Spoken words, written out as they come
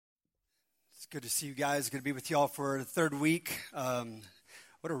Good to see you guys. Good to be with y'all for the third week.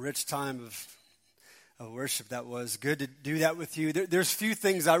 What a rich time of worship that was. Good to do that with you. There's few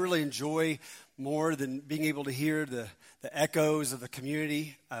things I really enjoy more than being able to hear the echoes of the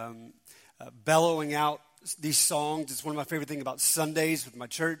community bellowing out these songs. It's one of my favorite things about Sundays with my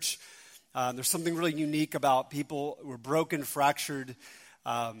church. There's something really unique about people who are broken, fractured,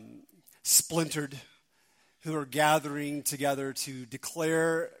 splintered, who are gathering together to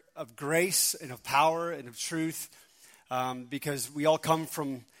declare of grace and of power and of truth, because we all come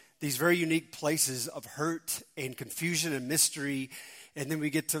from these very unique places of hurt and confusion and mystery, and then we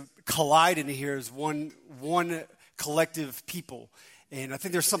get to collide in here as one collective people. And I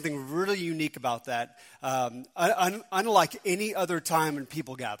think there's something really unique about that. Unlike any other time when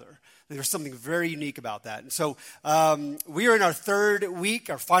people gather, there's something very unique about that. And so we are in our third week,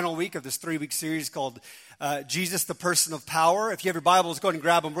 our final week of this 3-week series called Jesus, the Person of Power. If you have your Bibles, go ahead and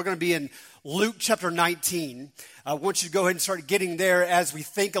grab them. We're going to be in Luke chapter 19. I want you to go ahead and start getting there as we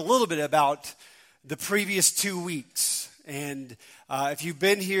think a little bit about the previous 2 weeks. And if you've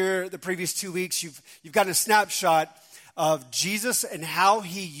been here the previous 2 weeks, you've gotten a snapshot of Jesus and how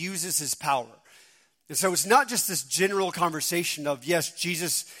he uses his power. And so it's not just this general conversation of, yes,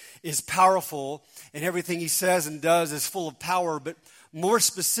 Jesus is powerful and everything he says and does is full of power, but more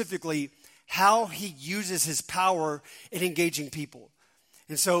specifically, how he uses his power in engaging people.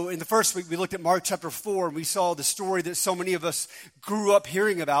 And so in the first week, we looked at Mark chapter 4, and we saw the story that so many of us grew up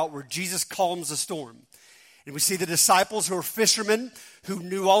hearing about, where Jesus calms a storm. And we see the disciples who are fishermen who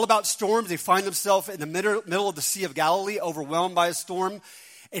knew all about storms. They find themselves in the middle of the Sea of Galilee, overwhelmed by a storm.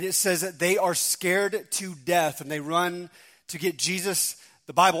 And it says that they are scared to death, and they run to get Jesus.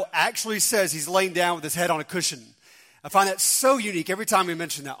 The Bible actually says he's laying down with his head on a cushion. I find that so unique every time we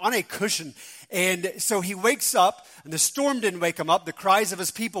mention that, on a cushion. And so he wakes up, and the storm didn't wake him up. The cries of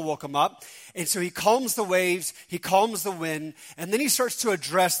his people woke him up. And so he calms the waves, he calms the wind, and then he starts to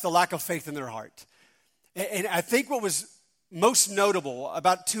address the lack of faith in their heart. And I think what was most notable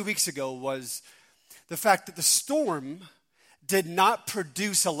about 2 weeks ago was the fact that the storm did not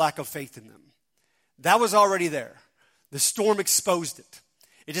produce a lack of faith in them. That was already there. The storm exposed it.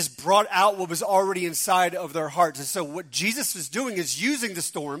 It just brought out what was already inside of their hearts. And so what Jesus was doing is using the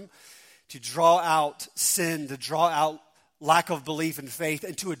storm to draw out sin, to draw out lack of belief and faith,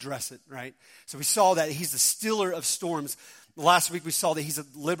 and to address it, right? So we saw that he's the stiller of storms. Last week we saw that he's a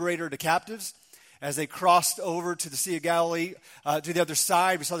liberator to captives. As they crossed over to the Sea of Galilee, to the other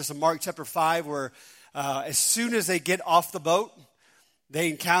side, we saw this in Mark chapter 5, where as soon as they get off the boat, they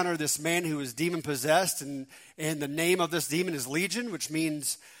encounter this man who is demon-possessed, and the name of this demon is Legion, which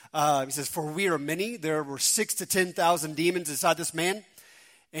means, he says, for we are many. There were 6,000 to 10,000 demons inside this man,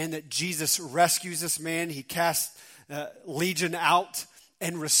 and that Jesus rescues this man. He casts Legion out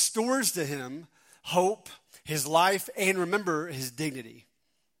and restores to him hope, his life, and remember, his dignity.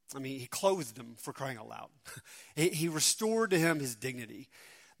 I mean, he clothed him, for crying out loud. He restored to him his dignity.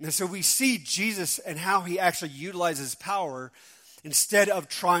 And so we see Jesus and how he actually utilizes power. Instead of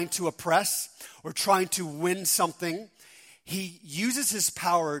trying to oppress or trying to win something, he uses his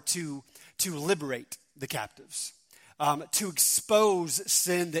power to liberate the captives, to expose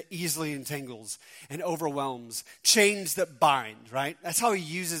sin that easily entangles and overwhelms, chains that bind, right? That's how he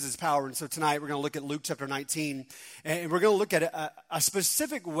uses his power. And so tonight we're going to look at Luke chapter 19, and we're going to look at a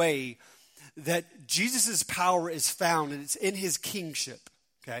specific way that Jesus' power is found, and it's in his kingship,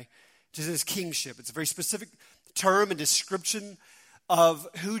 okay? Just his kingship. It's a very specific term and description of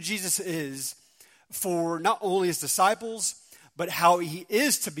who Jesus is for not only his disciples, but how he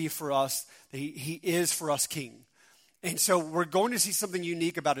is to be for us, that he is for us king. And so we're going to see something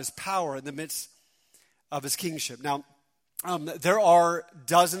unique about his power in the midst of his kingship. Now, there are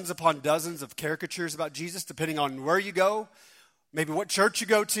dozens upon dozens of caricatures about Jesus, depending on where you go, maybe what church you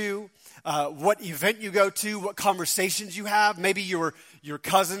go to, what event you go to, what conversations you have. Maybe your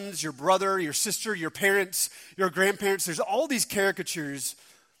cousins, your brother, your sister, your parents, your grandparents. There's all these caricatures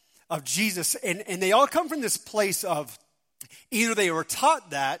of Jesus, and they all come from this place of either they were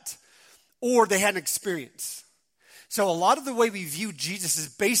taught that or they had an experience. So a lot of the way we view Jesus is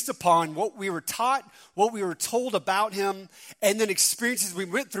based upon what we were taught, what we were told about him, and then experiences we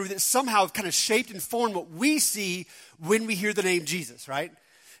went through that somehow have kind of shaped and formed what we see when we hear the name Jesus, right?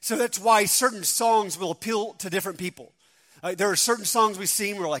 So that's why certain songs will appeal to different people. There are certain songs we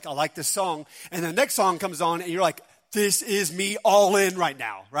sing where we're like, I like this song. And the next song comes on and you're like, this is me all in right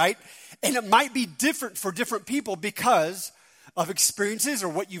now, right? And it might be different for different people because of experiences or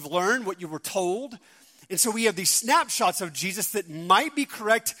what you've learned, what you were told. And so we have these snapshots of Jesus that might be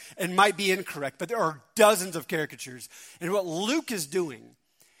correct and might be incorrect, but there are dozens of caricatures. And what Luke is doing,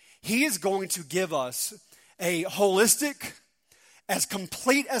 he is going to give us a holistic, as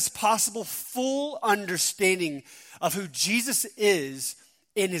complete as possible, full understanding of who Jesus is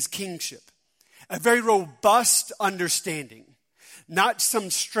in his kingship. A very robust understanding. Not some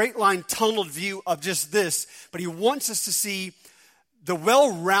straight line tunneled view of just this, but he wants us to see the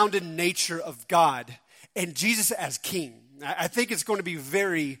well-rounded nature of God and Jesus as king. I think it's going to be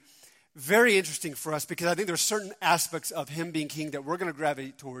very, very interesting for us because I think there's certain aspects of him being king that we're going to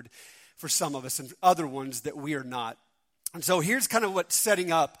gravitate toward for some of us and other ones that we are not. And so here's kind of what's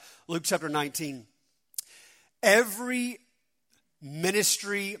setting up Luke chapter 19. Every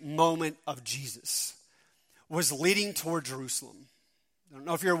ministry moment of Jesus was leading toward Jerusalem. I don't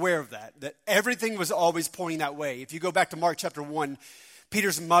know if you're aware of that everything was always pointing that way. If you go back to Mark chapter 1,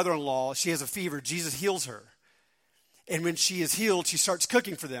 Peter's mother-in-law, she has a fever. Jesus heals her. And when she is healed, she starts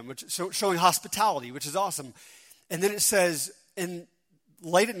cooking for them, showing hospitality, which is awesome. And then it says,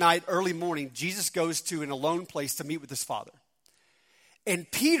 late at night, early morning, Jesus goes to an alone place to meet with his Father. And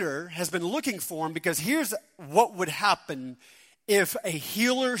Peter has been looking for him because here's what would happen if a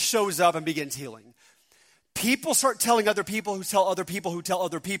healer shows up and begins healing. People start telling other people who tell other people who tell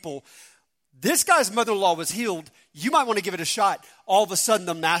other people, this guy's mother-in-law was healed. You might want to give it a shot. All of a sudden,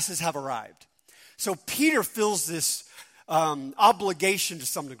 the masses have arrived. So Peter feels this obligation to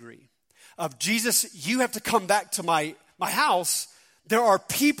some degree of, Jesus, you have to come back to my house. There are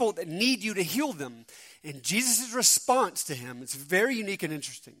people that need you to heal them. And Jesus' response to him, it's very unique and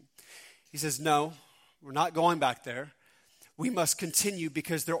interesting. He says, no, we're not going back there. We must continue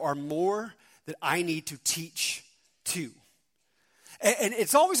because there are more that I need to teach too. And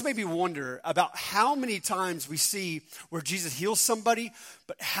it's always made me wonder about how many times we see where Jesus heals somebody,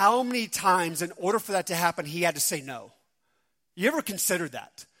 but how many times in order for that to happen, he had to say no. You ever consider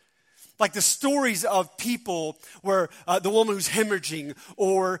that? Like the stories of people where the woman who's hemorrhaging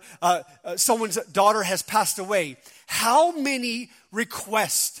or someone's daughter has passed away. How many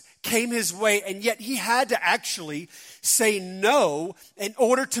requests came his way, and yet he had to actually say no in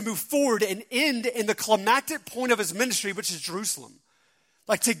order to move forward and end in the climactic point of his ministry, which is Jerusalem.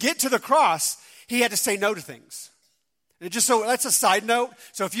 Like to get to the cross, he had to say no to things. And just so that's a side note.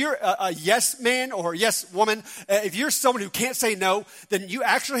 So if you're a yes man or a yes woman, if you're someone who can't say no, then you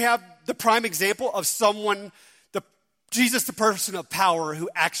actually have the prime example of someone, Jesus, the person of power, who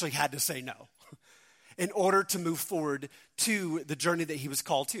actually had to say no in order to move forward to the journey that he was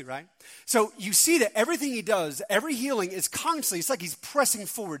called to, right? So you see that everything he does, every healing is constantly, it's like he's pressing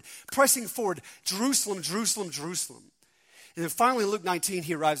forward, Jerusalem, Jerusalem, Jerusalem. And then finally, Luke 19,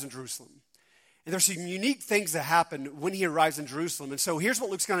 he arrives in Jerusalem. And there's some unique things that happen when he arrives in Jerusalem. And so here's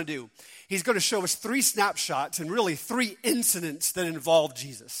what Luke's going to do. He's going to show us 3 snapshots and really 3 incidents that involve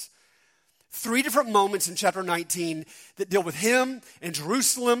Jesus. 3 different moments in chapter 19 that deal with him and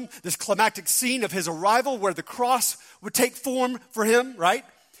Jerusalem, this climactic scene of his arrival where the cross would take form for him, right?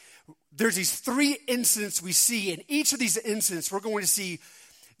 There's these 3 incidents we see. In each of these incidents, we're going to see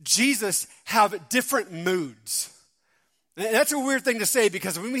Jesus have different moods. And that's a weird thing to say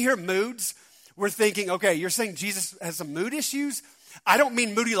because when we hear moods, we're thinking, okay, you're saying Jesus has some mood issues? I don't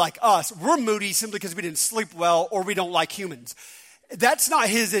mean moody like us. We're moody simply because we didn't sleep well or we don't like humans. That's not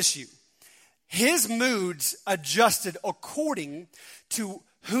his issue. His moods adjusted according to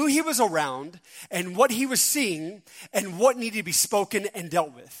who he was around and what he was seeing and what needed to be spoken and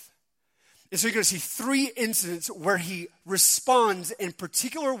dealt with. And so you're going to see 3 incidents where he responds in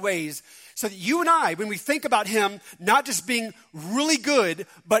particular ways so that you and I, when we think about him not just being really good,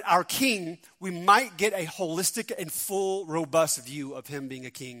 but our king, we might get a holistic and full, robust view of him being a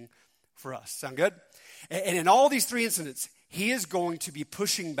king for us. Sound good? And in all these 3 incidents, he is going to be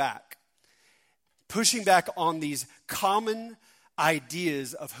pushing back on these common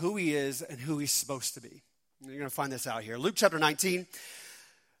ideas of who he is and who he's supposed to be. You're going to find this out here. Luke chapter 19,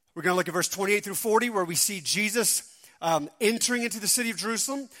 we're going to look at verse 28 through 40, where we see Jesus entering into the city of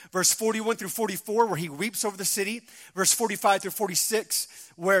Jerusalem. Verse 41 through 44, where he weeps over the city. Verse 45 through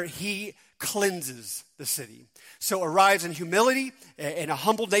 46, where he cleanses the city. So arrives in humility and a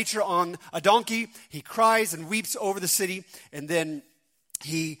humble nature on a donkey. He cries and weeps over the city, and then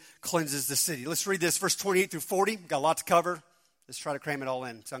he cleanses the city. Let's read this, verse 28 through 40. We've got a lot to cover. Let's try to cram it all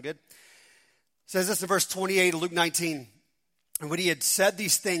in. Sound good? It says this in verse 28 of Luke 19. And when he had said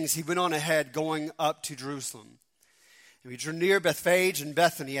these things, he went on ahead, going up to Jerusalem. And he drew near Bethphage and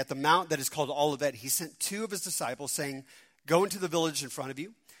Bethany at the mount that is called Olivet. He sent 2 of his disciples, saying, go into the village in front of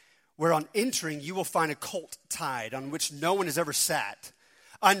you, where on entering you will find a colt tied, on which no one has ever sat.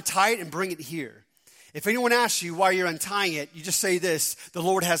 Untie it and bring it here. If anyone asks you why you're untying it, you just say this, the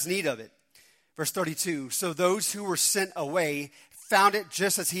Lord has need of it. Verse 32, so those who were sent away found it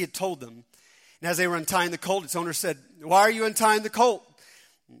just as he had told them. And as they were untying the colt, its owner said, "Why are you untying the colt?"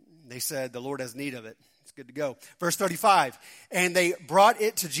 They said, "The Lord has need of it." It's good to go. Verse 35, and they brought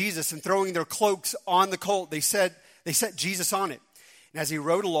it to Jesus, and throwing their cloaks on the colt, they set Jesus on it. And as he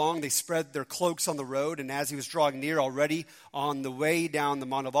rode along, they spread their cloaks on the road, and as he was drawing near already on the way down the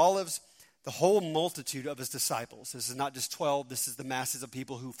Mount of Olives, the whole multitude of his disciples, this is not just 12, this is the masses of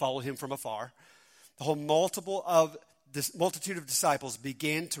people who followed him from afar, the whole multitude of disciples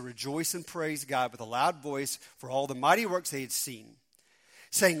began to rejoice and praise God with a loud voice for all the mighty works they had seen,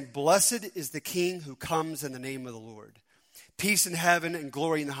 saying, "Blessed is the King who comes in the name of the Lord. Peace in heaven and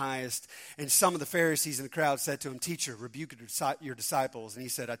glory in the highest." And some of the Pharisees in the crowd said to him, "Teacher, rebuke your disciples." And he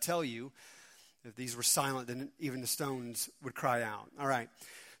said, "I tell you, if these were silent, then even the stones would cry out." All right.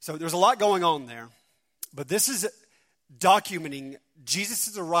 So there's a lot going on there. But this is documenting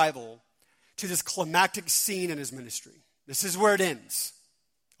Jesus' arrival to this climactic scene in his ministry. This is where it ends.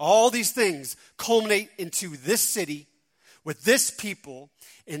 All these things culminate into this city with this people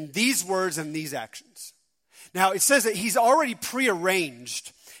in these words and these actions. Now, it says that he's already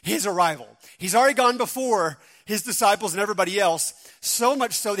prearranged his arrival. He's already gone before his disciples and everybody else, so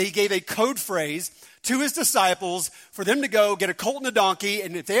much so that he gave a code phrase to his disciples for them to go get a colt and a donkey,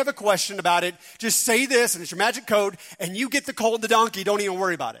 and if they have a question about it, just say this, and it's your magic code, and you get the colt and the donkey, don't even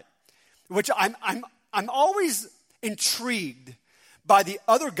worry about it. Which I'm always intrigued by the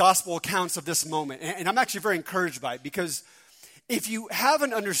other gospel accounts of this moment, and I'm actually very encouraged by it, because if you have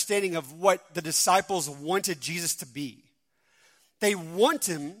an understanding of what the disciples wanted Jesus to be, they want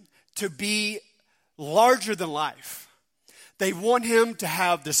him to be larger than life. They want him to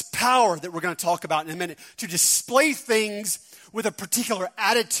have this power that we're going to talk about in a minute, to display things with a particular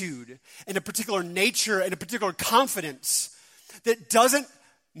attitude and a particular nature and a particular confidence that doesn't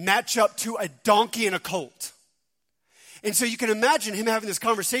match up to a donkey and a colt. And so you can imagine him having this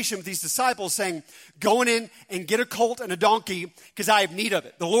conversation with these disciples saying, "Going in and get a colt and a donkey because I have need of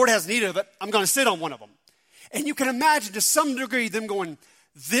it. The Lord has need of it. I'm going to sit on one of them." And you can imagine to some degree them going,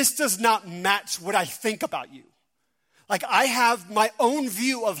 "This does not match what I think about you. Like, I have my own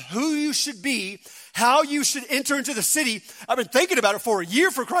view of who you should be, how you should enter into the city. I've been thinking about it for a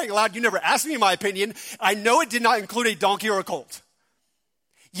year, for crying aloud. You never asked me my opinion. I know it did not include a donkey or a colt."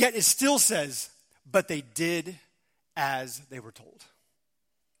 Yet it still says, "But they did as they were told."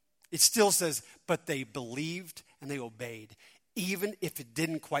 It still says, "But they believed and they obeyed," even if it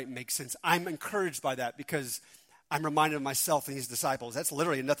didn't quite make sense. I'm encouraged by that because I'm reminded of myself and these disciples. That's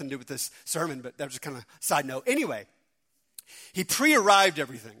literally nothing to do with this sermon, but that was just kind of a side note. Anyway, he pre-arrived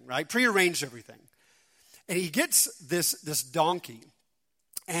everything, right? Pre-arranged everything. And he gets this donkey,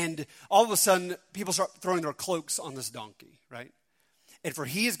 and all of a sudden, people start throwing their cloaks on this donkey, right? And for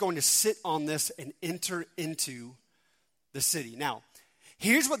he is going to sit on this and enter into the city. Now,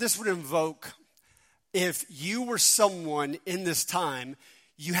 here's what this would invoke if you were someone in this time,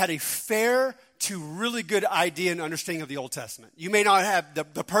 you had a fair to really good idea and understanding of the Old Testament. You may not have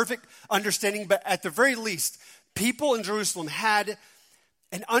the perfect understanding, but at the very least, people in Jerusalem had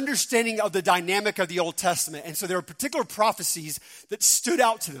an understanding of the dynamic of the Old Testament. And so there were particular prophecies that stood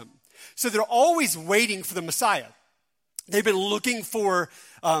out to them. So they're always waiting for the Messiah. They've been looking for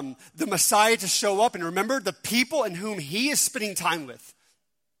the Messiah to show up. And remember, the people in whom he is spending time with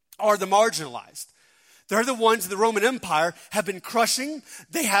are the marginalized. They're the ones the Roman Empire have been crushing.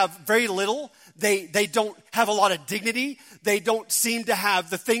 They have very little. They don't have a lot of dignity. They don't seem to have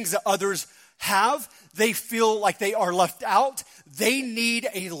the things that others have. They feel like they are left out. They need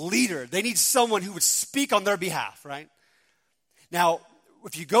a leader. They need someone who would speak on their behalf, right? Now,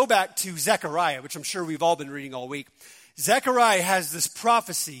 if you go back to Zechariah, which I'm sure we've all been reading all week, Zechariah has this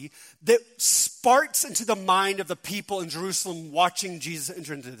prophecy that sparks into the mind of the people in Jerusalem watching Jesus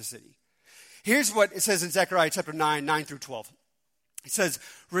enter into the city. Here's what it says in Zechariah chapter 9 through 12. It says,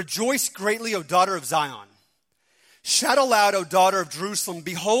 "Rejoice greatly, O daughter of Zion. Shout aloud, O daughter of Jerusalem.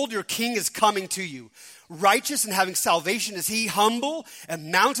 Behold, your king is coming to you. Righteous and having salvation is he, humble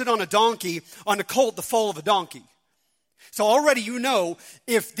and mounted on a donkey, on a colt, the foal of a donkey." So already you know,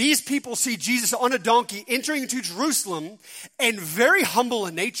 if these people see Jesus on a donkey entering into Jerusalem and very humble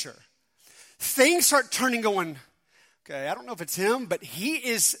in nature, things start turning going, okay, I don't know if it's him, but he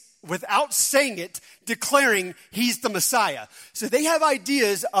is, without saying it, declaring he's the Messiah. So they have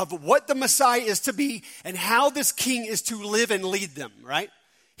ideas of what the Messiah is to be and how this king is to live and lead them, right?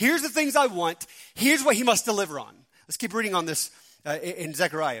 Here's the things I want. Here's what he must deliver on. Let's keep reading on this in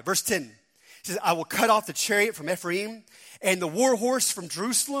Zechariah. Verse 10. It says, "I will cut off the chariot from Ephraim, and the war horse from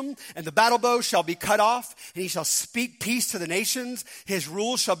Jerusalem, and the battle bow shall be cut off, and he shall speak peace to the nations. His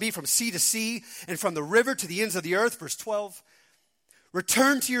rule shall be from sea to sea, and from the river to the ends of the earth." Verse 12.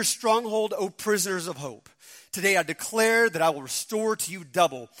 Return to your stronghold, O prisoners of hope. Today I declare that I will restore to you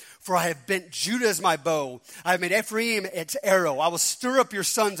double, for I have bent Judah as my bow. I have made Ephraim its arrow. I will stir up your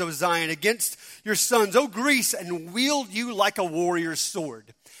sons, O Zion, against your sons, O Greece, and wield you like a warrior's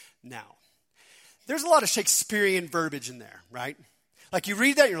sword. Now, there's a lot of Shakespearean verbiage in there, right? Like you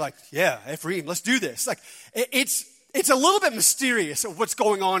read that, you're like, yeah, Ephraim, let's do this. Like it's a little bit mysterious of what's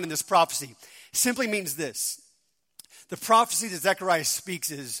going on in this prophecy. It simply means this. The prophecy that Zechariah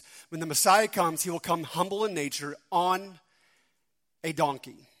speaks is when the Messiah comes, he will come humble in nature on a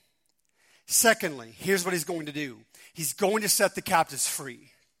donkey. Secondly, here's what he's going to do. He's going to set the captives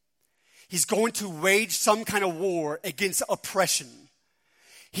free. He's going to wage some kind of war against oppression.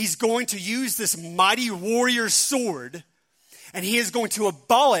 He's going to use this mighty warrior sword, and he is going to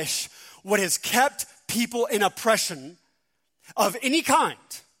abolish what has kept people in oppression of any kind.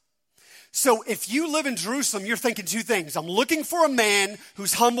 So if you live in Jerusalem, you're thinking two things. I'm looking for a man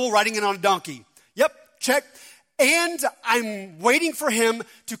who's humble riding in on a donkey. Yep, check. And I'm waiting for him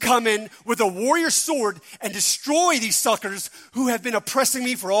to come in with a warrior sword and destroy these suckers who have been oppressing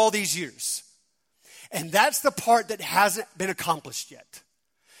me for all these years. And that's the part that hasn't been accomplished yet.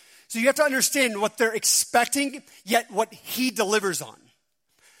 So you have to understand what they're expecting, yet what he delivers on.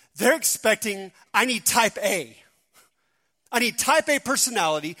 They're expecting, I need type A. I need type A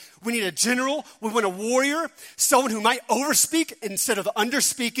personality. We need a general. We want a warrior. Someone who might overspeak instead of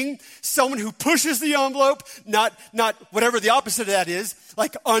underspeaking. Someone who pushes the envelope, not whatever the opposite of that is,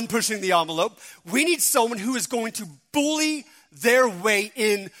 like unpushing the envelope. We need someone who is going to bully their way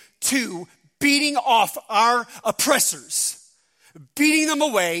into beating off our oppressors, beating them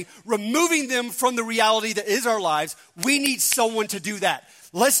away, removing them from the reality that is our lives. We need someone to do that.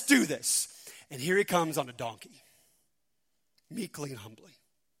 Let's do this. And here he comes on a donkey. Meekly and humbly.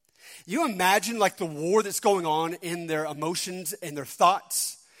 You imagine like the war that's going on in their emotions and their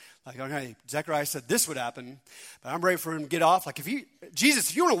thoughts. Like, okay, Zechariah said this would happen, but I'm ready for him to get off. Like, if you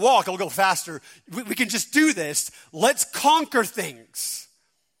want to walk, it'll go faster. We can just do this. Let's conquer things.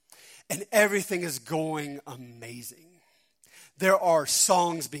 And everything is going amazing. There are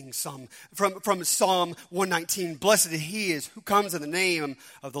songs being sung from Psalm 119. Blessed he is who comes in the name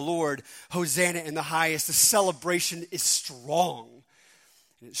of the Lord. Hosanna in the highest. The celebration is strong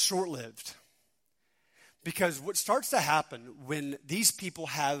and it's short-lived. Because what starts to happen when these people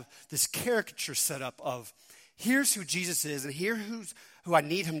have this caricature set up of here's who Jesus is and here's who I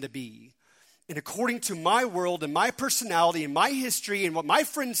need him to be. And according to my world and my personality and my history and what my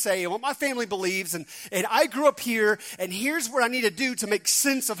friends say and what my family believes, and I grew up here, and here's what I need to do to make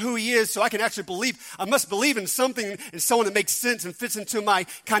sense of who he is so I can actually believe. I must believe in something and someone that makes sense and fits into my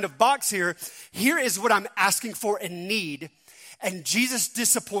kind of box here. Here is what I'm asking for and need. And Jesus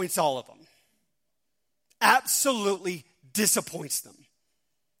disappoints all of them. Absolutely disappoints them.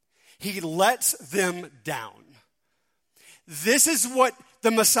 He lets them down. This is what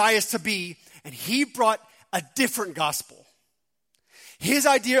the Messiah is to be. And he brought a different gospel. His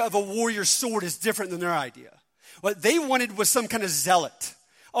idea of a warrior sword is different than their idea. What they wanted was some kind of zealot.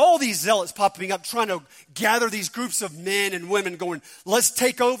 All these zealots popping up, trying to gather these groups of men and women going, let's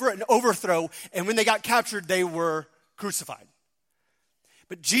take over and overthrow. And when they got captured, they were crucified.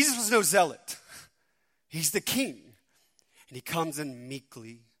 But Jesus was no zealot. He's the king. And he comes in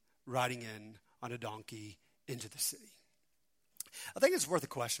meekly, riding in on a donkey into the city. I think it's worth a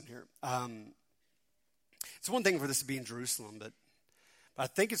question here. It's one thing for this to be in Jerusalem, but I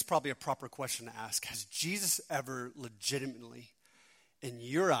think it's probably a proper question to ask. Has Jesus ever legitimately, in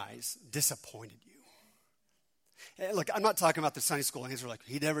your eyes, disappointed you? And look, I'm not talking about the Sunday school answer like,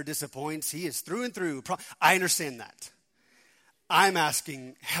 he never disappoints. He is through and through. I understand that. I'm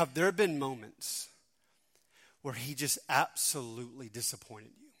asking, have there been moments where he just absolutely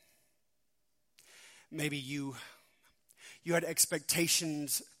disappointed you? Maybe you had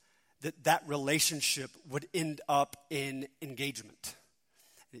expectations that relationship would end up in engagement.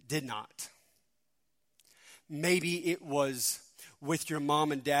 It did not. Maybe it was with your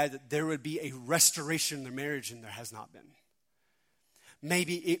mom and dad that there would be a restoration in their marriage, and there has not been.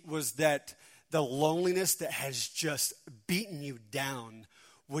 Maybe it was that the loneliness that has just beaten you down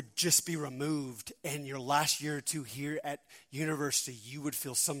would just be removed, and your last year or two here at university, you would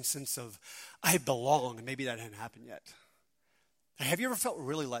feel some sense of, I belong, and maybe that hadn't happened yet. Have you ever felt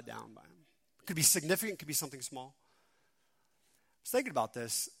really let down by him? It could be significant, it could be something small. I was thinking about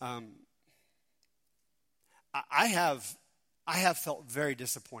this. I have felt very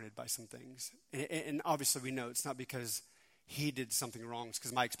disappointed by some things. And obviously we know it's not because he did something wrong. It's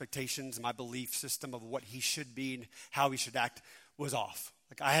because my expectations, my belief system of what he should be and how he should act was off.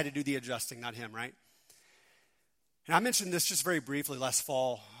 Like I had to do the adjusting, not him, right? And I mentioned this just very briefly last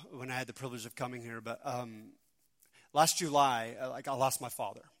fall when I had the privilege of coming here, but last July, I lost my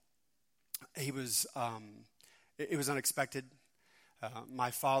father. He was, it was unexpected.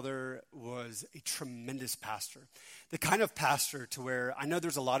 My father was a tremendous pastor. The kind of pastor to where, I know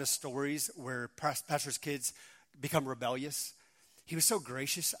there's a lot of stories where pastors' kids become rebellious. He was so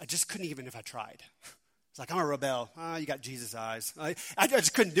gracious, I just couldn't even if I tried. It's like, I'm a rebel. Oh, you got Jesus eyes. I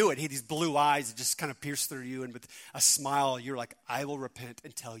just couldn't do it. He had these blue eyes that just kind of pierced through you, and with a smile, you're like, I will repent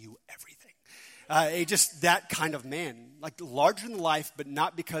and tell you everything. Just that kind of man, like larger than life, but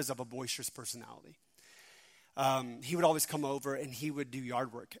not because of a boisterous personality. He would always come over and he would do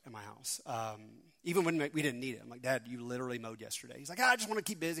yard work at my house. Even when we didn't need it. I'm like, Dad, you literally mowed yesterday. He's like, I just want to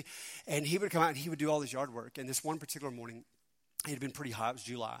keep busy. And he would come out and he would do all this yard work. And this one particular morning, it had been pretty hot. It was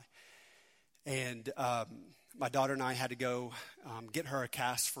July. And my daughter and I had to go get her a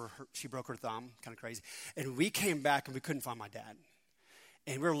cast for her. She broke her thumb, kind of crazy. And we came back and we couldn't find my dad.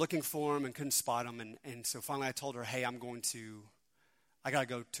 And we were looking for him and couldn't spot him. And so finally I told her, hey, I got to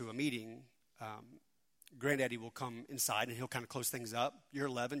go to a meeting. Granddaddy will come inside and he'll kind of close things up. You're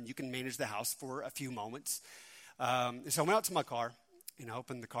 11. You can manage the house for a few moments. And so I went out to my car and I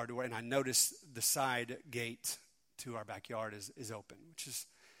opened the car door and I noticed the side gate to our backyard is open, which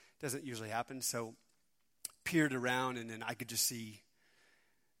doesn't usually happen. So peered around and then I could just see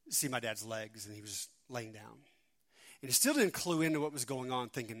my dad's legs and he was just laying down. And he still didn't clue into what was going on,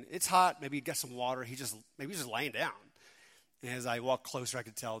 thinking it's hot. Maybe he got some water. Maybe he's just laying down. And as I walked closer, I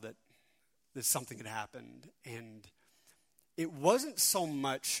could tell that something had happened. And it wasn't so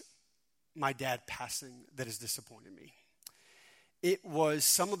much my dad passing that has disappointed me. It was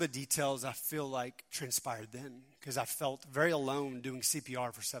some of the details I feel like transpired then, because I felt very alone doing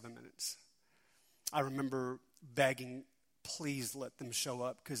CPR for 7 minutes. I remember begging, please let them show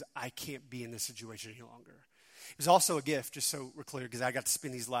up because I can't be in this situation any longer. It was also a gift, just so we're clear, because I got to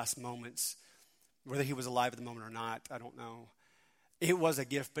spend these last moments, whether he was alive at the moment or not, I don't know. It was a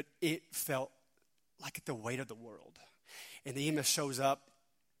gift, but it felt like the weight of the world. And the EMS shows up,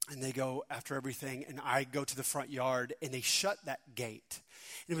 and they go after everything, and I go to the front yard, and they shut that gate.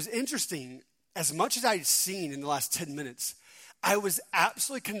 And it was interesting, as much as I had seen in the last 10 minutes, I was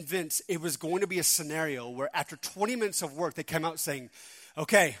absolutely convinced it was going to be a scenario where after 20 minutes of work, they came out saying,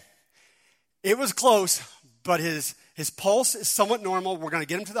 okay, it was close, but his pulse is somewhat normal. We're going to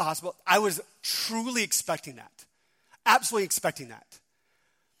get him to the hospital. I was truly expecting that. Absolutely expecting that.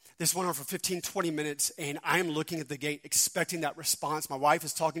 This went on for 15, 20 minutes, and I'm looking at the gate expecting that response. My wife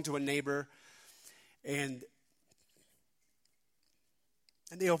is talking to a neighbor, and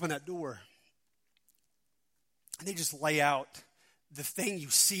they open that door. And they just lay out the thing you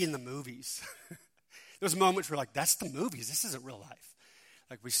see in the movies. Those moments where like, that's the movies. This isn't real life.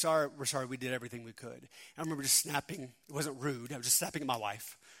 Like, we're sorry we did everything we could. I remember just snapping. It wasn't rude. I was just snapping at my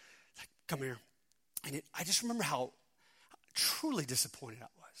wife. Like, come here. And I just remember how truly disappointed I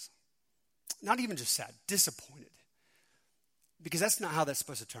was. Not even just sad, disappointed. Because that's not how that's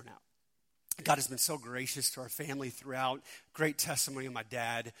supposed to turn out. God has been so gracious to our family throughout. Great testimony of my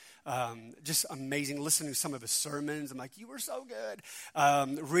dad. Just amazing. Listening to some of his sermons. I'm like, you were so good.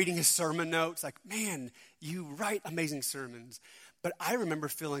 Reading his sermon notes. Like, man, you write amazing sermons. But I remember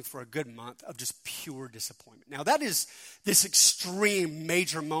feeling for a good month of just pure disappointment. Now, that is this extreme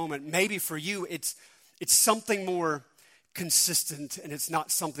major moment. Maybe for you, it's something more consistent and it's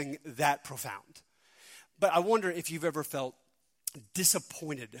not something that profound. But I wonder if you've ever felt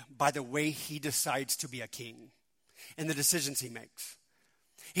disappointed by the way he decides to be a king and the decisions he makes.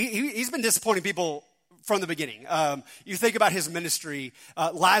 He's been disappointing people from the beginning. You think about his ministry,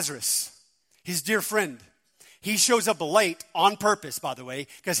 Lazarus, his dear friend. He shows up late on purpose, by the way,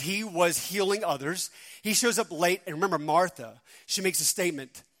 because he was healing others. He shows up late, and remember Martha, she makes a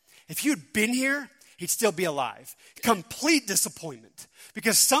statement. If you'd been here, he'd still be alive. Complete disappointment.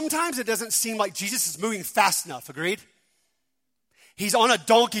 Because sometimes it doesn't seem like Jesus is moving fast enough, agreed? He's on a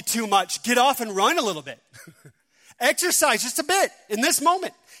donkey too much. Get off and run a little bit. Exercise just a bit in this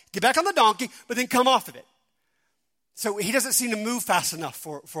moment. Get back on the donkey, but then come off of it. So he doesn't seem to move fast enough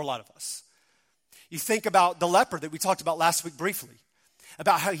for a lot of us. You think about the leper that we talked about last week briefly,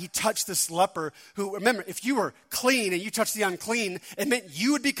 about how he touched this leper who, remember, if you were clean and you touched the unclean, it meant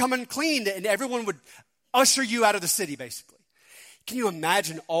you would become unclean and everyone would usher you out of the city, basically. Can you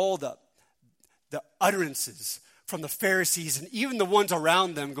imagine all the utterances from the Pharisees and even the ones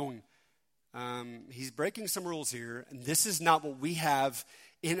around them going, he's breaking some rules here, and this is not what we have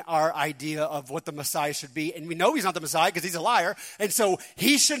in our idea of what the Messiah should be. And we know he's not the Messiah because he's a liar. And so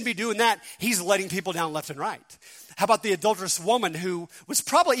he shouldn't be doing that. He's letting people down left and right. How about the adulterous woman who was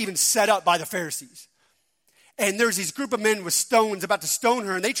probably even set up by the Pharisees? And there's these group of men with stones about to stone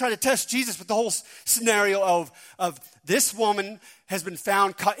her, and they try to test Jesus with the whole scenario of this woman has been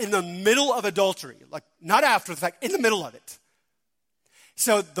found caught in the middle of adultery, like not after the fact, in the middle of it.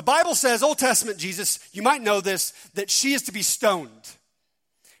 So the Bible says, Old Testament Jesus, you might know this, that she is to be stoned.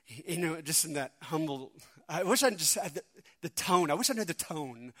 You know, just in that humble, I wish I just had the tone. I wish I knew the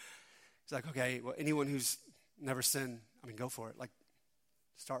tone. It's like, okay, well, anyone who's never sinned, I mean, go for it. Like,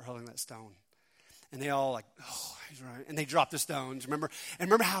 start hurling that stone. And they all like, oh, he's right. And they drop the stones. Remember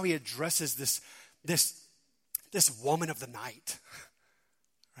how he addresses this woman of the night,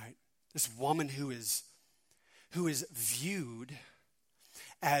 right? This woman who is viewed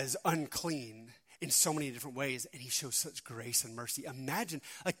as unclean in so many different ways, and he shows such grace and mercy. Imagine,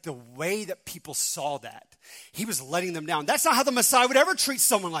 like, the way that people saw that. He was letting them down. That's not how the Messiah would ever treat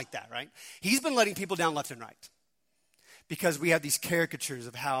someone like that, right? He's been letting people down left and right because we have these caricatures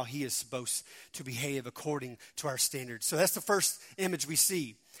of how he is supposed to behave according to our standards. So that's the first image we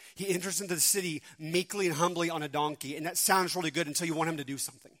see. He enters into the city meekly and humbly on a donkey, and that sounds really good until you want him to do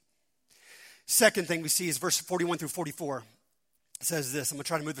something. Second thing we see is verse 41 through 44. It says this. I'm going to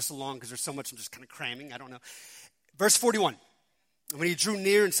try to move this along because there's so much I'm just kind of cramming. I don't know. Verse 41. When he drew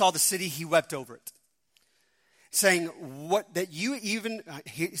near and saw the city, he wept over it, saying, would that you, even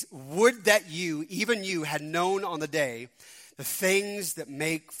you, had known on the day the things that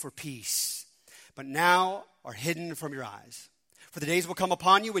make for peace, but now are hidden from your eyes. For the days will come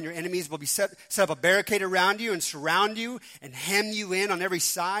upon you when your enemies will be set up a barricade around you and surround you and hem you in on every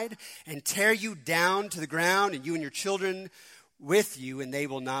side and tear you down to the ground, and you and your children with you, and they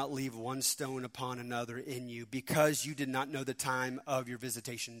will not leave one stone upon another in you, because you did not know the time of your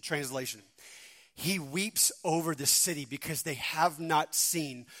visitation. Translation: he weeps over the city because they have not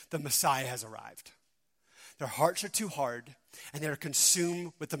seen the Messiah has arrived. Their hearts are too hard, and they're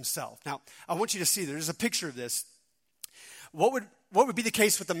consumed with themselves. Now, I want you to see, there's a picture of this. What would be the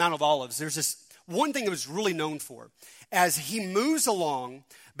case with the Mount of Olives? There's this one thing it was really known for. As he moves along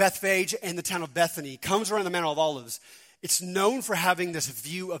Bethphage and the town of Bethany, comes around the Mount of Olives, it's known for having this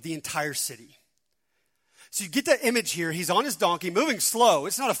view of the entire city. So you get that image here. He's on his donkey, moving slow.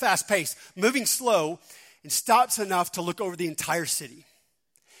 It's not a fast pace, moving slow, and stops enough to look over the entire city.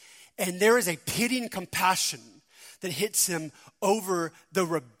 And there is a pity and compassion that hits him over the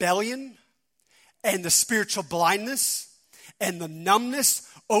rebellion and the spiritual blindness and the numbness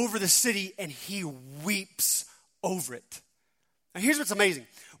over the city, and he weeps over it. Now here's what's amazing.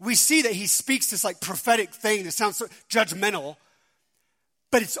 We see that he speaks this like prophetic thing that sounds so judgmental,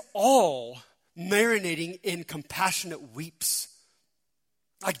 but it's all marinating in compassionate weeps.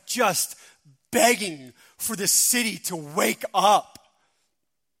 Like just begging for the city to wake up.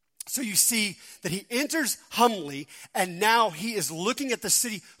 So you see that he enters humbly, and now he is looking at the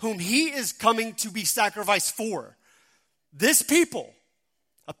city whom he is coming to be sacrificed for. This people,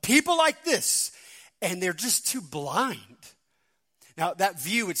 a people like this, and they're just too blind. Now, that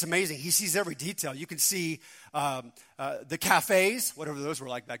view, it's amazing. He sees every detail. You can see the cafes, whatever those were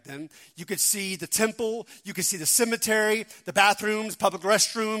like back then. You could see the temple. You could see the cemetery, the bathrooms, public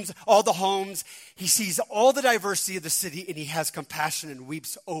restrooms, all the homes. He sees all the diversity of the city, and he has compassion and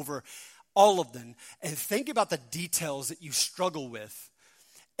weeps over all of them. And think about the details that you struggle with.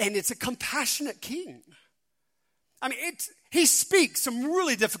 And it's a compassionate king. I mean, he speaks some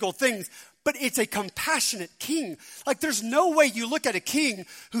really difficult things, but it's a compassionate king. Like, there's no way you look at a king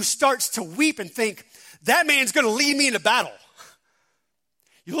who starts to weep and think, that man's going to lead me into battle.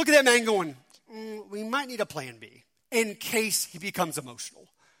 You look at that man going, we might need a plan B in case he becomes emotional.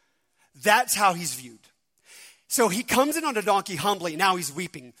 That's how he's viewed. So he comes in on a donkey humbly, now he's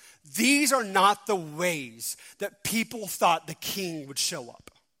weeping. These are not the ways that people thought the king would show up.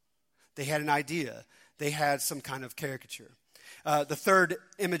 They had an idea. They had some kind of caricature. The third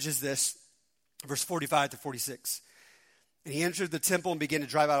image is this, verse 45 to 46. And he entered the temple and began to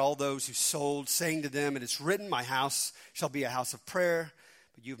drive out all those who sold, saying to them, it is written, my house shall be a house of prayer,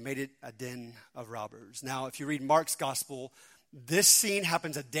 but you've made it a den of robbers. Now, if you read Mark's gospel, this scene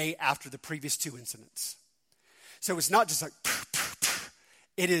happens a day after the previous two incidents. So it's not just like,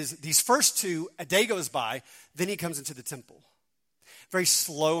 it is these first two, a day goes by, then he comes into the temple. Very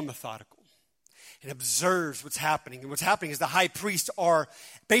slow and methodical. And observes what's happening. And what's happening is the high priests are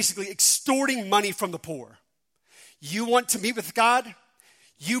basically extorting money from the poor. You want to meet with God?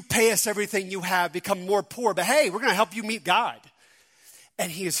 You pay us everything you have, become more poor. But hey, we're going to help you meet God.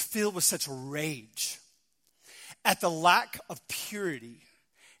 And he is filled with such rage at the lack of purity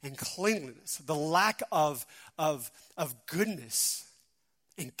and cleanliness, the lack of goodness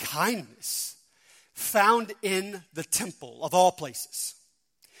and kindness found in the temple of all places.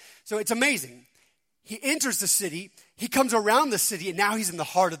 So it's amazing. he enters the city, he comes around the city, and now he's in the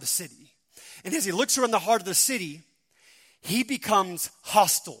heart of the city. And as he looks around the heart of the city, he becomes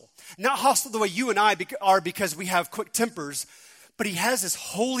hostile. Not hostile the way you and I are because we have quick tempers, but he has this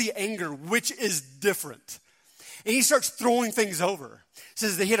holy anger, which is different. And he starts throwing things over. It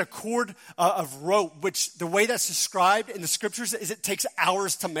says they hit a cord of rope, which the way that's described in the scriptures is it takes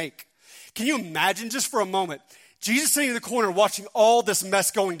hours to make. Can you imagine just for a moment, Jesus sitting in the corner watching all this mess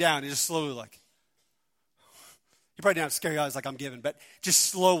going down, and just slowly like, he probably didn't have scary eyes like I'm giving, but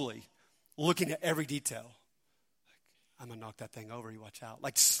just slowly looking at every detail. I'm going to knock that thing over, you watch out.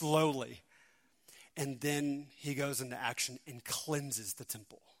 Like slowly. And then he goes into action and cleanses the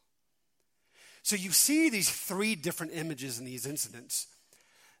temple. So you see these three different images in these incidents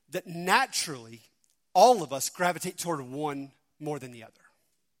that naturally all of us gravitate toward one more than the other.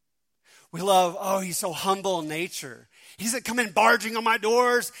 We love, oh, he's so humble in nature. He doesn't come in barging on my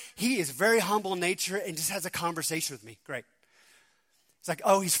doors. He is very humble in nature and just has a conversation with me. Great. It's like,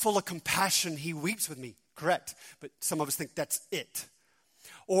 oh, he's full of compassion. He weeps with me. Correct. But some of us think that's it.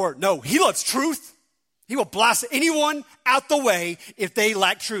 Or, no, he loves truth. He will blast anyone out the way if they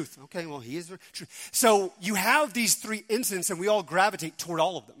lack truth. Okay, well, he is true. So you have these three incidents, and we all gravitate toward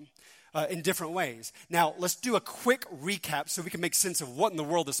all of them in different ways. Now, let's do a quick recap so we can make sense of what in the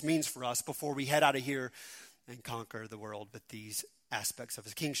world this means for us before we head out of here and conquer the world with these aspects of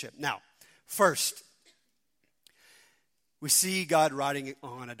his kingship. Now, first, we see God riding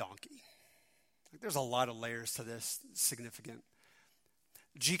on a donkey. There's a lot of layers to this. It's significant.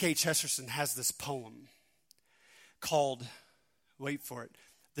 G.K. Chesterton has this poem called, wait for it,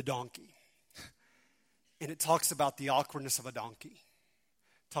 The Donkey. And it talks about the awkwardness of a donkey.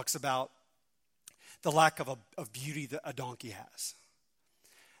 It talks about the lack of beauty that a donkey has.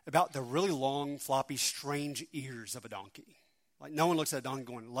 About the really long, floppy, strange ears of a donkey. Like no one looks at a donkey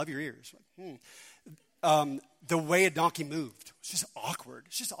going, love your ears. Like, the way a donkey moved. It's just awkward.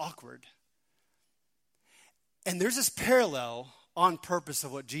 It's just awkward. And there's this parallel on purpose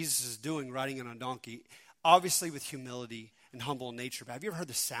of what Jesus is doing riding on a donkey, obviously with humility and humble nature. But have you ever heard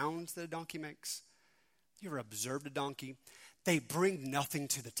the sounds that a donkey makes? You ever observed a donkey? They bring nothing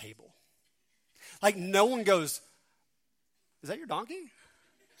to the table. Like no one goes, is that your donkey?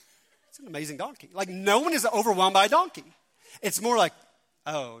 It's an amazing donkey. Like no one is overwhelmed by a donkey. It's more like,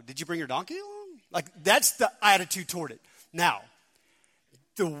 oh, did you bring your donkey along? Like that's the attitude toward it. Now,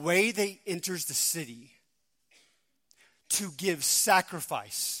 the way they enters the city to give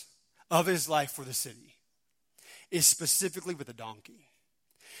sacrifice of his life for the city is specifically with a donkey.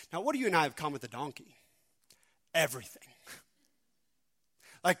 Now, what do you and I have come with a donkey? Everything.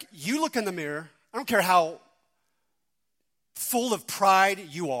 Like, you look in the mirror, I don't care how full of pride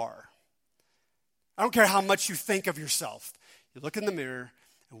you are. I don't care how much you think of yourself. You look in the mirror,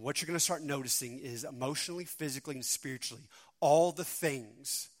 and what you're going to start noticing is emotionally, physically, and spiritually, all the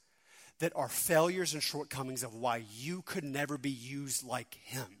things that are failures and shortcomings of why you could never be used like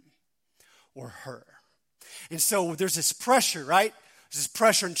him or her. And so there's this pressure, right? There's this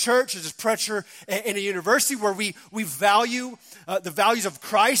pressure in church. There's this pressure in a university where we value the values of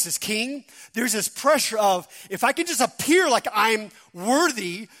Christ as king. There's this pressure of, if I can just appear like I'm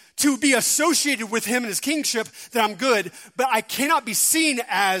worthy to be associated with him and his kingship, then I'm good. But I cannot be seen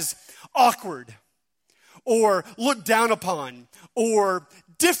as awkward or looked down upon or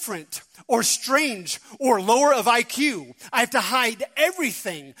different or strange or lower of IQ. I have to hide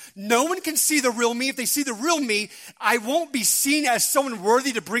everything. No one can see the real me. If they see the real me, I won't be seen as someone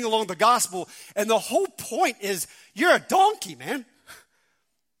worthy to bring along the gospel. And the whole point is you're a donkey, man.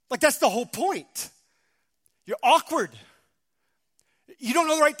 Like that's the whole point. You're awkward. You don't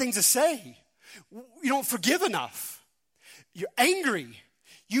know the right things to say. You don't forgive enough. You're angry.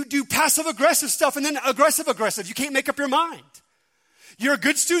 You do passive-aggressive stuff and then aggressive-aggressive. You can't make up your mind. You're a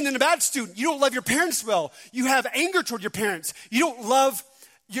good student and a bad student. You don't love your parents well. You have anger toward your parents. You don't love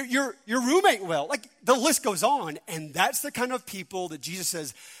your roommate well. Like the list goes on. And that's the kind of people that Jesus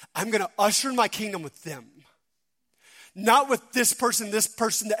says, I'm going to usher in my kingdom with them. Not with this person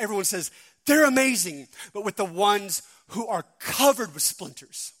that everyone says, they're amazing. But with the ones who are covered with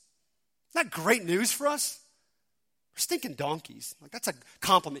splinters. Isn't that great news for us? We're stinking donkeys. Like that's a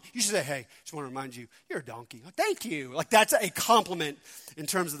compliment. You should say, hey, just want to remind you, you're a donkey. Like, thank you. Like that's a compliment in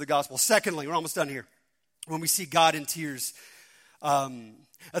terms of the gospel. Secondly, we're almost done here. When we see God in tears, I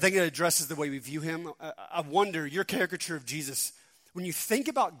think it addresses the way we view him. I wonder, your caricature of Jesus, when you think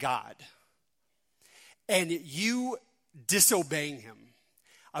about God and you disobeying him,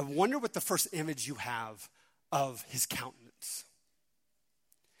 I wonder what the first image you have of his countenance.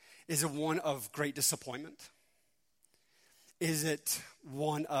 Is it one of great disappointment? Is it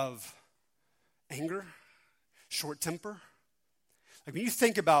one of anger, short temper. Like when you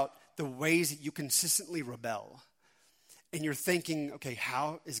think about the ways that you consistently rebel, and you're thinking, okay,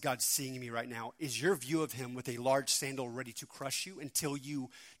 how is God seeing me right now? Is your view of him with a large sandal ready to crush you until you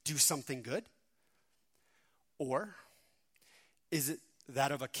do something good? Or is it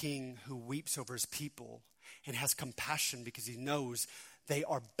that of a king who weeps over his people and has compassion because he knows they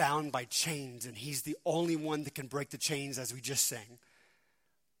are bound by chains and he's the only one that can break the chains, as we just sang?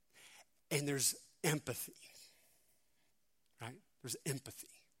 And there's empathy, right? There's empathy.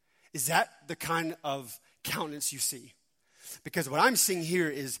 Is that the kind of countenance you see? Because what I'm seeing here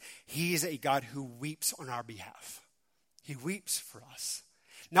is he is a God who weeps on our behalf. He weeps for us.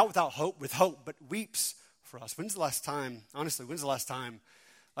 Not without hope, with hope, but weeps for us. When's the last time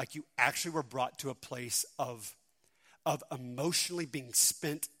like you actually were brought to a place of emotionally being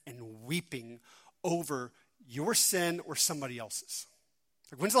spent and weeping over your sin or somebody else's?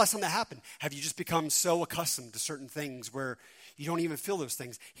 Like when's the last time that happened? Have you just become so accustomed to certain things where you don't even feel those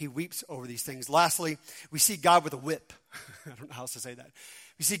things? He weeps over these things. Lastly, we see God with a whip. I don't know how else to say that.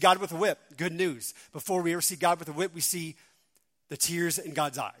 We see God with a whip. Good news. Before we ever see God with a whip, we see the tears in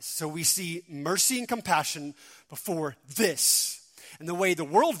God's eyes. So we see mercy and compassion before this. And the way the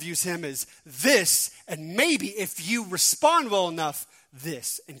world views him is this, and maybe if you respond well enough,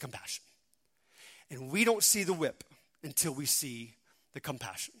 this in compassion. And we don't see the whip until we see the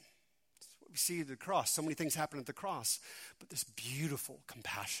compassion. That's what we see at the cross. So many things happen at the cross, but this beautiful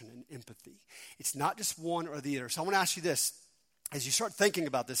compassion and empathy. It's not just one or the other. So I want to ask you this, as you start thinking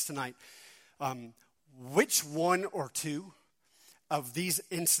about this tonight, which one or two of these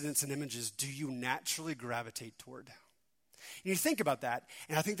incidents and images do you naturally gravitate toward? And you think about that,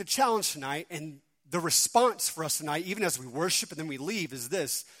 and I think the challenge tonight and the response for us tonight, even as we worship and then we leave, is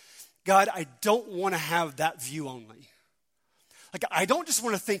this: God, I don't want to have that view only. Like, I don't just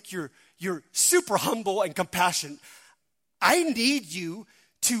want to think you're super humble and compassionate. I need you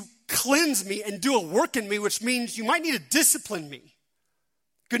to cleanse me and do a work in me, which means you might need to discipline me.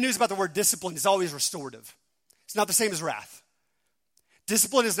 Good news about the word discipline is always restorative. It's not the same as wrath.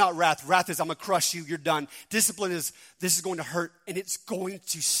 Discipline is not wrath. Wrath is, I'm going to crush you, you're done. Discipline is, this is going to hurt, and it's going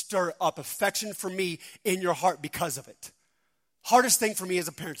to stir up affection for me in your heart because of it. Hardest thing for me as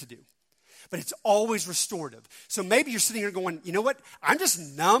a parent to do. But it's always restorative. So maybe you're sitting here going, you know what? I'm just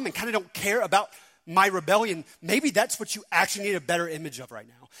numb and kind of don't care about my rebellion. Maybe that's what you actually need a better image of right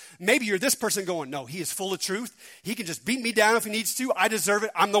now. Maybe you're this person going, no, he is full of truth. He can just beat me down if he needs to. I deserve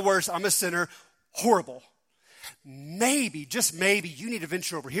it. I'm the worst. I'm a sinner. Horrible. Maybe, just maybe, you need to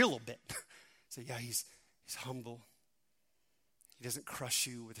venture over here a little bit. Say, yeah, he's humble. He doesn't crush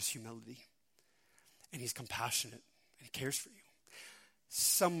you with his humility. And he's compassionate. And he cares for you.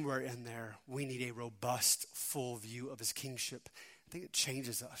 Somewhere in there, we need a robust, full view of his kingship. I think it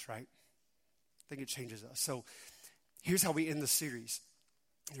changes us, right? I think it changes us. So here's how we end the series.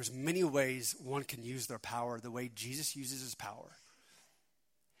 There's many ways one can use their power. The way Jesus uses his power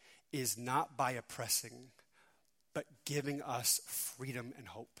is not by oppressing, but giving us freedom and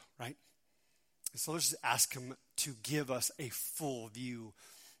hope, right? And so let's just ask him to give us a full view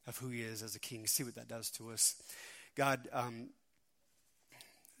of who he is as a king. See what that does to us. God,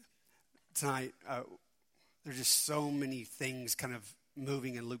 tonight, there's just so many things kind of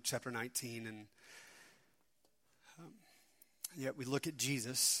moving in Luke chapter 19. And yet we look at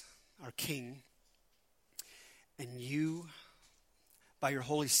Jesus, our King, and you, by your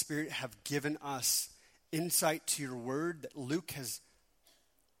Holy Spirit, have given us insight to your word that Luke has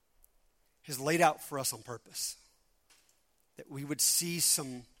laid out for us on purpose. That we would see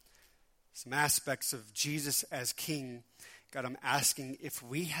some aspects of Jesus as King. God, I'm asking if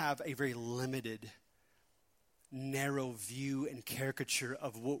we have a very limited, narrow view and caricature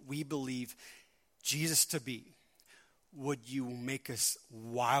of what we believe Jesus to be, would you make us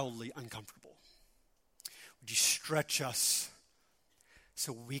wildly uncomfortable? Would you stretch us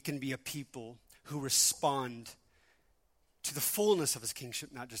so we can be a people who respond to the fullness of his kingship,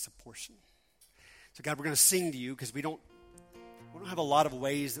 not just a portion? So God, we're going to sing to you because we don't have a lot of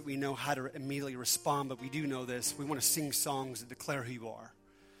ways that we know how to immediately respond, but we do know this. We want to sing songs that declare who you are.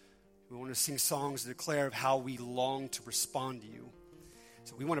 We want to sing songs that declare of how we long to respond to you.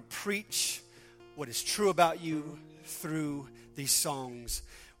 So we want to preach what is true about you through these songs.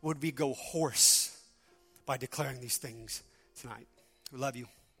 Would we go hoarse by declaring these things tonight? We love you.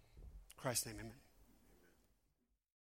 In Christ's name, amen.